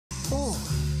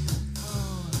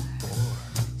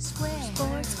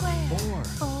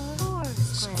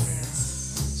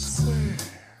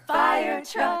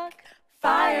Fire truck,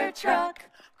 fire truck,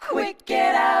 quick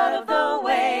get out of the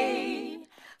way.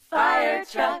 Fire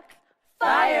truck,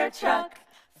 firefighting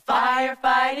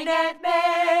at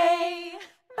bay.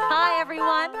 Hi,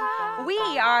 everyone. We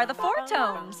are the Four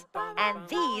Tones, and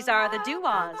these are the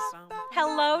do-whas.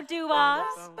 Hello,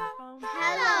 do-whas.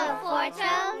 Hello, Four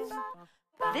Tones.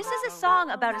 This is a song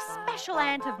about a special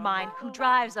aunt of mine who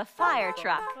drives a fire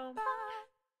truck.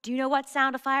 Do you know what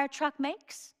sound a fire truck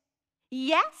makes?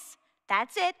 Yes,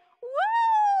 that's it. Woo!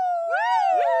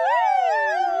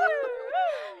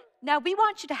 Now, we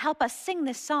want you to help us sing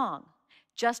this song.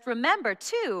 Just remember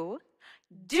to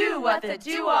do what the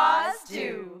do-whas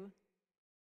do.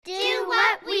 Do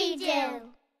what we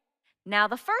do. Now,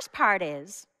 the first part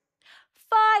is,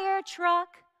 fire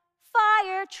truck,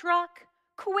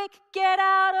 quick get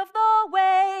out of the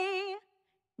way.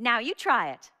 Now you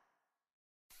try it.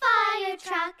 Fire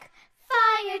truck,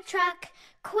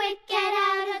 quick get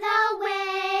out of the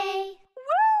way. Woo!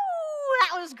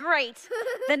 That was great.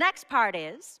 The next part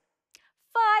is,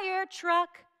 fire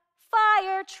truck,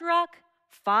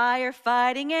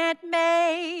 firefighting at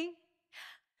May.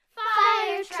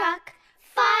 Fire truck,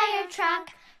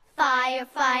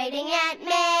 firefighting at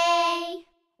May.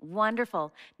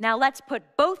 Wonderful. Now let's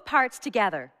put both parts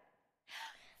together.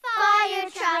 Fire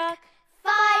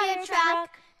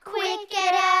truck, quick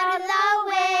get out of the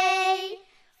way.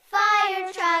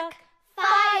 Fire truck,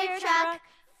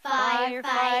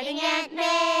 firefighting at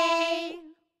May.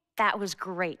 That was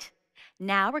great.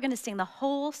 Now we're going to sing the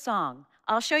whole song.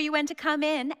 I'll show you when to come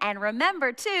in, and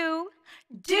remember to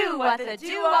do what the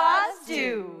do-whas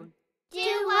do.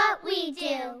 Do what we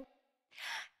do.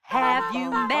 Have you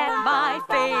met my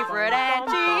favorite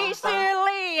auntie,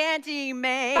 silly Auntie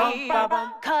May?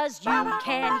 'Cause you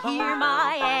can hear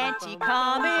my auntie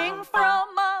coming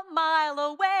from a mile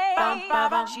away.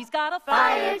 She's got a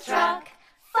fire truck,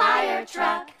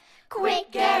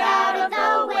 quick get out of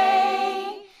the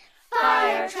way.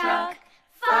 Fire truck,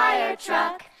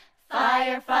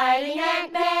 firefighting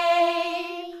at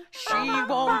May. She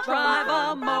won't drive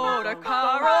a motor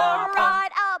car or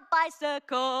ride a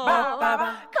bicycle,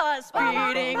 'cause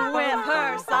speeding with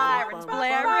her sirens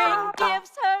blaring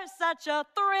gives her such a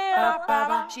thrill.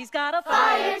 She's got a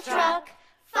fire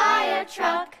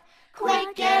truck,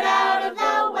 quick get out of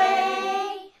the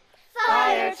way.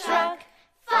 Fire truck,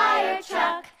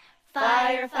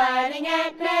 firefighting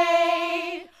at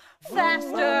May.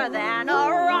 Faster than a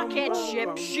rocket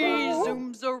ship, she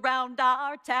zooms around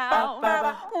our town,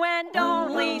 when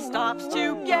only stops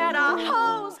to get a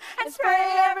hose and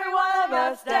spray every one of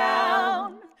us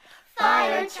down.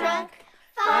 Fire truck,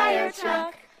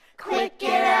 quick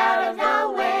get out of the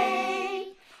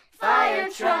way. Fire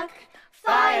truck,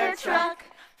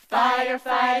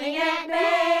 firefighting at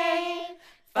May.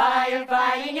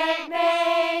 Firefighting at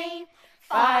May.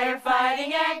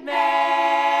 Firefighting at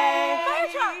May.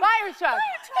 Fire truck!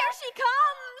 Here she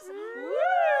comes!